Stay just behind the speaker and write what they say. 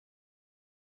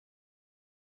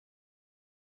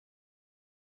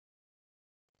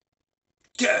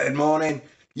Good morning.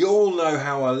 You all know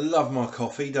how I love my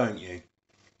coffee, don't you?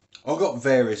 I've got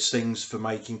various things for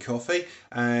making coffee,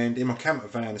 and in my camper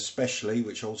van especially,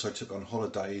 which I also took on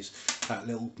holidays, that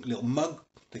little mug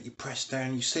that you press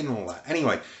down, you've seen all that.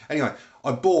 Anyway,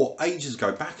 I bought ages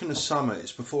ago, back in the summer,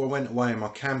 it's before I went away on my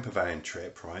camper van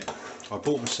trip, right? I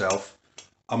bought myself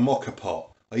a Moka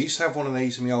pot. I used to have one of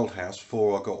these in my old house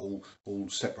before I got all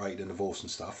separated and divorced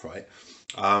and stuff, right?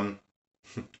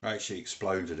 I actually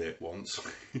exploded it once.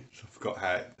 I forgot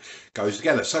how it goes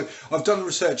together. So I've done the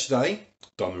research today,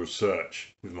 done the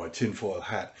research with my tinfoil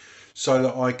hat, so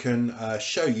that I can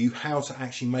show you how to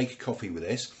actually make a coffee with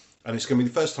this. And it's going to be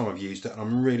the first time I've used it, and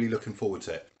I'm really looking forward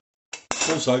to it.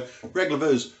 Also, regular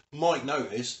viewers might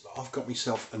notice that I've got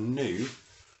myself a new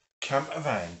camper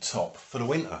van top for the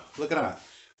winter. Look at that.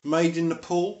 Made in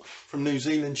Nepal from New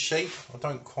Zealand sheep. I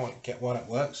don't quite get why that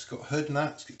works. It's got a hood and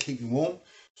that, it's going to keep me warm.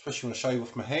 Especially when I shave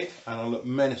off my head, and I look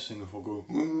menacing if I go,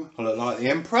 I look like the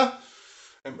Emperor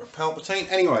Palpatine.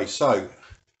 Anyway, so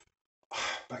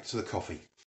back to the coffee.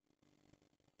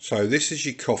 So this is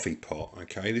your coffee pot,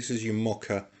 okay? This is your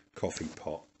Moka coffee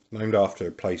pot, named after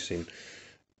a place in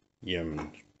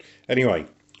Yemen. Anyway,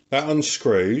 that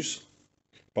unscrews,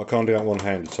 but I can't do that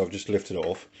one-handed, so I've just lifted it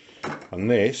off.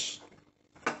 And this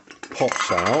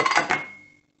pops out.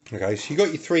 Okay, so you've got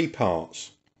your three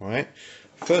parts, right?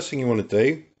 First thing you want to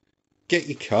do, get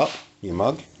your cup, your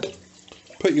mug,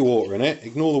 put your water in it,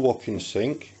 ignore the wok in the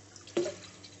sink.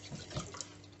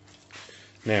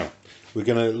 Now, we're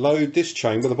going to load this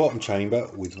chamber, the bottom chamber,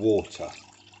 with water.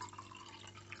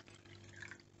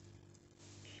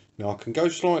 Now I can go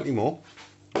slightly more,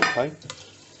 okay,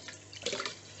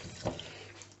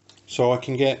 so I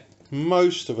can get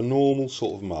most of a normal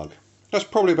sort of mug. That's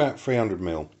probably about 300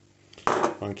 ml.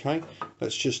 Okay,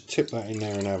 let's just tip that in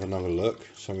there and have another look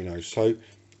so we know. So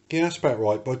yeah, that's about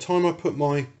right. By the time I put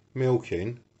my milk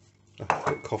in, I've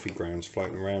got coffee grounds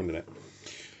floating around in it.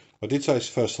 I did say it's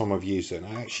the first time I've used it, and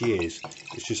it actually is.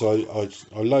 It's just I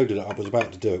loaded it up, I was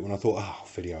about to do it when I thought, oh,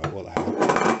 video, what the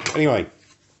hell. Anyway,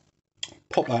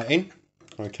 pop that in,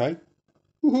 okay.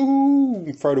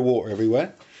 Woohoo! Throw the water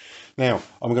everywhere. Now,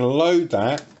 I'm going to load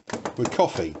that with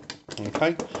coffee,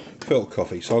 okay. Filter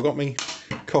coffee. So I've got me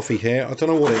coffee here. I don't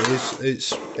know what it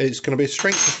is. It's going to be a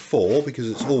strength of 4 because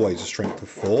it's always a strength of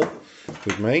 4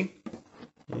 with me.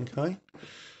 Okay,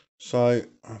 so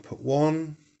I put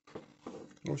 1.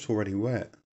 Oh, it's already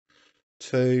wet.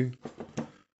 2,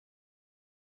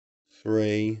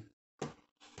 3,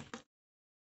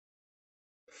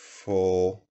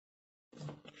 4,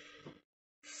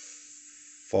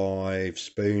 5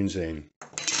 spoons in.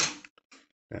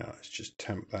 Now let's just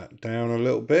tamp that down a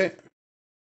little bit,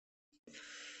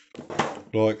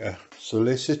 like a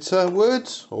solicitor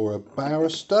would, or a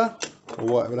barrister, or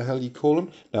whatever the hell you call them.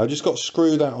 Now I've just got to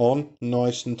screw that on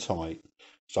nice and tight.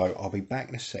 So I'll be back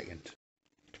in a second.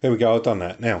 There we go, I've done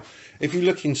that. Now, if you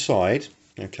look inside,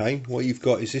 okay, what you've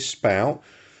got is this spout.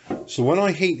 So when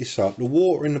I heat this up, the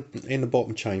water in the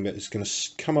bottom chamber is going to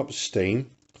come up as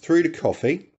steam through the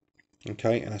coffee,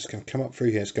 okay, and it's going to come up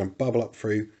through here. It's going to bubble up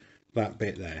through that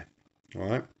bit there. All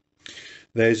right.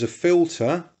 There's a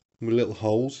filter with little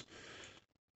holes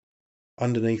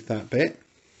underneath that bit.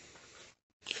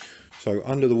 So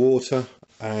under the water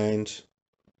and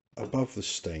above the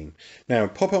steam. Now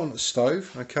pop it on the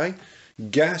stove, okay.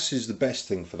 Gas is the best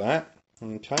thing for that,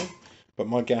 okay, but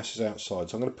my gas is outside,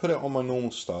 so I'm going to put it on my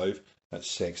normal stove at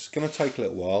 6. It's going to take a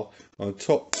little while. On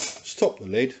top, stop the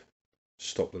lid,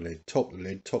 top the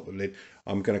lid.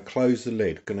 I'm going to close the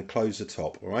lid, going to close the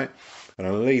top, all right, and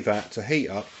I'll leave that to heat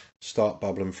up, start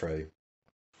bubbling through.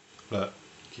 Look,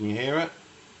 can you hear it?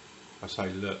 I say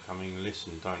look, I mean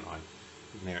listen, don't I?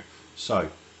 You can hear it. So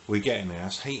we're getting there,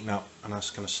 it's heating up, and that's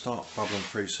going to start bubbling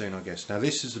through soon, I guess. Now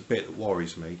this is a bit that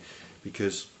worries me,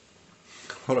 because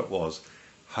what it was,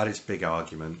 had this big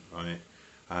argument, right,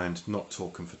 and not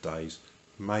talking for days,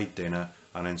 made dinner,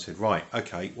 and then said, right,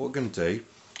 okay, what we're going to do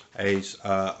is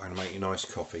I'm going to make you a nice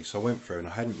coffee. So I went through, and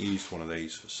I hadn't used one of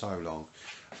these for so long,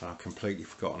 and I completely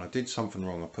forgot, and I did something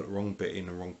wrong. I put the wrong bit in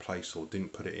the wrong place, or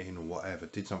didn't put it in, or whatever,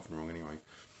 did something wrong anyway.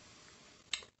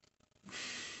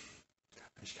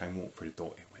 And she came walking through the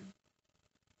door, it went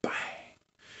bang,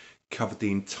 covered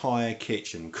the entire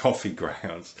kitchen, coffee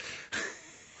grounds.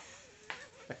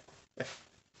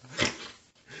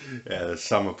 Yeah,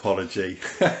 some apology.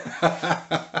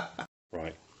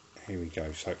 Right, here we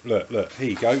go. So look, here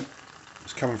you go.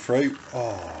 It's coming through.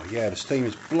 Oh yeah, the steam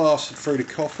is blasted through the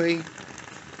coffee.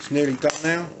 It's nearly done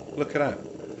now. Look at that.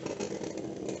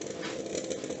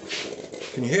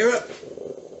 Can you hear it?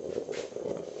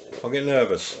 I'm getting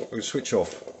nervous. I'm going to switch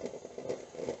off.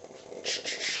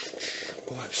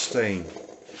 All that steam.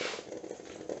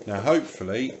 Now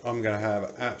hopefully I'm going to have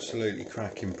an absolutely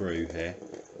cracking brew here.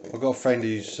 I've got a friend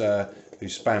who's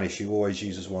Spanish who always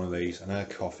uses one of these, and her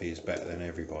coffee is better than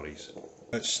everybody's.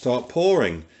 Let's start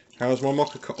pouring. How's my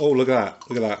mocha? Oh, look at that!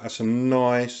 Look at that! That's a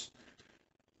nice,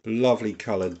 lovely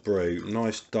coloured brew.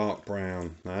 Nice dark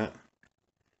brown. That.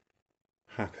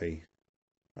 Happy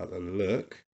at the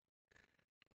look.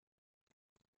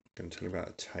 I'm going to tell you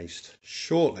about the taste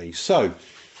shortly. So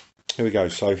here we go.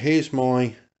 So here's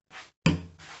my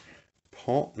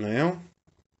pot now.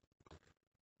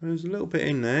 There's a little bit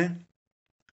in there.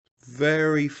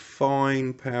 Very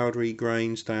fine powdery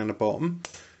grains down the bottom,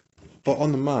 but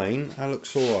on the main that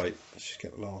looks alright. Let's just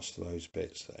get the last of those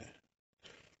bits there.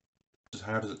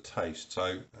 How does it taste?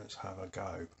 So let's have a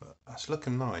go. But that's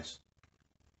looking nice.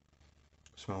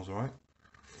 Smells alright.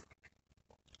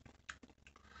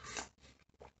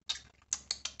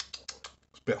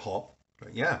 It's a bit hot,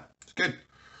 but yeah, it's good.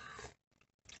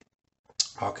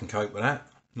 I can cope with that.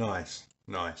 Nice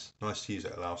to use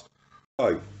it at last.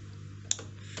 So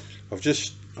I've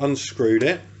just unscrewed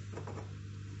it.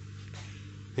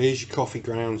 Here's your coffee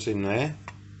grounds in there.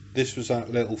 This was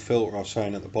that little filter I was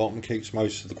saying at the bottom, keeps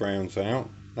most of the grounds out.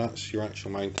 That's your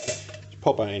actual main. Just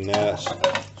pop that in there. It's going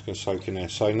to soak in there.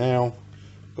 So now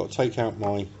I've got to take out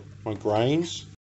my grains.